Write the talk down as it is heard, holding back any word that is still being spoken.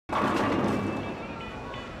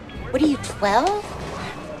What are you,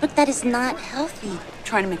 12? Look, that is not healthy.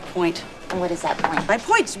 Trying to make a point. And what is that point? My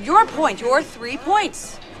point's your point, your 3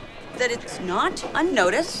 points. That it's not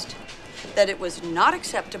unnoticed, that it was not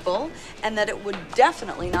acceptable, and that it would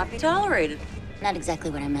definitely not be tolerated. Not exactly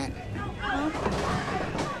what I meant. Huh?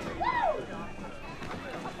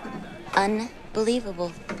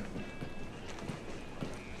 Unbelievable.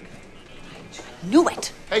 Knew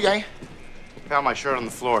it. Hey, gang. Found my shirt on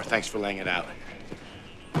the floor. Thanks for laying it out.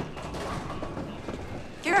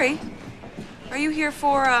 Gary, are you here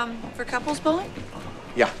for couples bowling?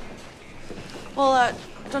 Yeah. Well,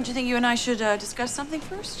 don't you think you and I should discuss something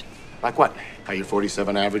first? Like what? How your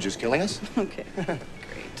 47 average is killing us? Okay,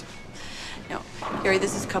 great. No, Gary,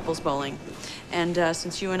 this is couples bowling. And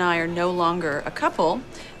since you and I are no longer a couple,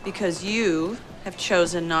 because you have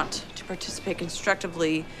chosen not to participate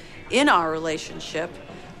constructively in our relationship,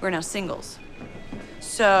 we're now singles.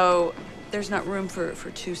 So there's not room for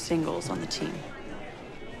 2 singles on the team.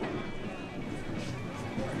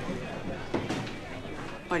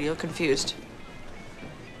 Why do you look confused?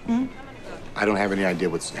 Hmm? I don't have any idea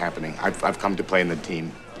what's happening. I've come to play in the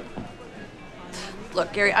team.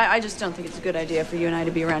 Look, Gary, I just don't think it's a good idea for you and I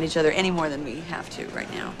to be around each other any more than we have to right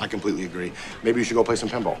now. I completely agree. Maybe you should go play some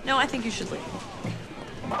pinball. No, I think you should leave.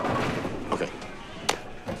 Okay.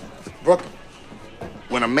 Brooke,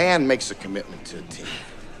 when a man makes a commitment to a team,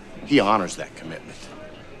 he honors that commitment.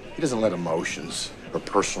 He doesn't let emotions or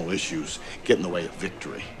personal issues get in the way of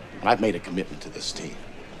victory. And I've made a commitment to this team.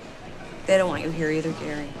 They don't want you here either,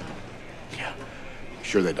 Gary. Yeah.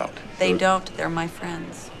 Sure they don't. They don't. They're my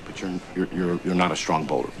friends. But you're not a strong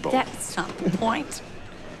bowler. That's not the point.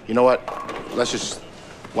 You know what?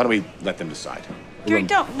 Why don't we let them decide? Gary,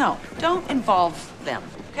 don't involve them,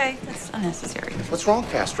 okay? That's unnecessary. What's wrong,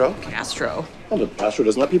 Castro? Castro? Well, but Castro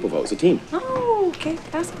doesn't let people vote. It's a team. Oh, okay.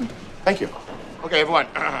 Ask him. Thank you. Okay, everyone.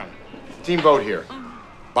 Team vote here.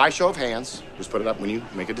 By show of hands, just put it up when you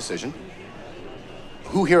make a decision.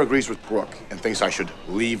 Who here agrees with Brooke and thinks I should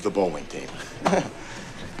leave the bowling team?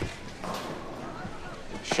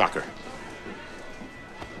 Shocker.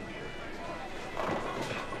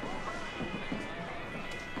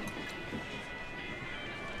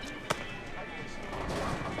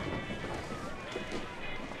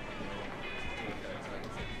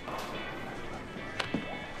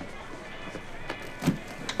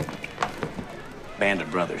 Band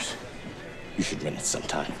of brothers. You should win it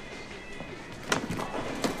sometime.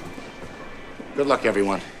 Good luck,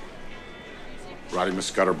 everyone. Riding the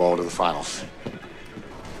Scudder Bowl to the finals.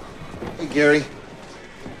 Hey, Gary.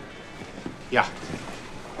 Yeah.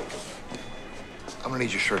 I'm gonna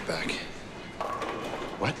need your shirt back.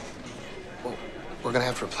 What? Well, we're gonna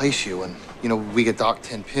have to replace you, and, you know, we get docked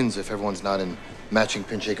 10 pins if everyone's not in matching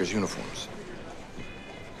pin shakers uniforms.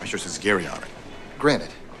 My shirt says Gary on it. Granted,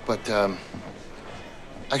 but,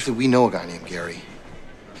 actually, we know a guy named Gary.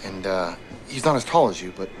 And, he's not as tall as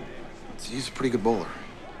you, but he's a pretty good bowler.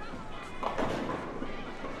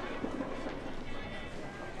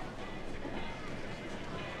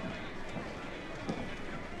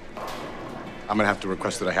 I'm gonna have to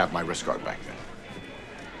request that I have my wrist guard back then.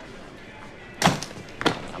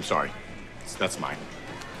 I'm sorry. That's mine.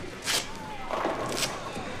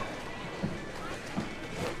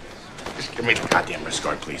 Just give me the goddamn wrist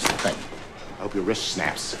guard, please. Thank you. I hope your wrist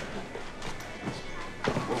snaps.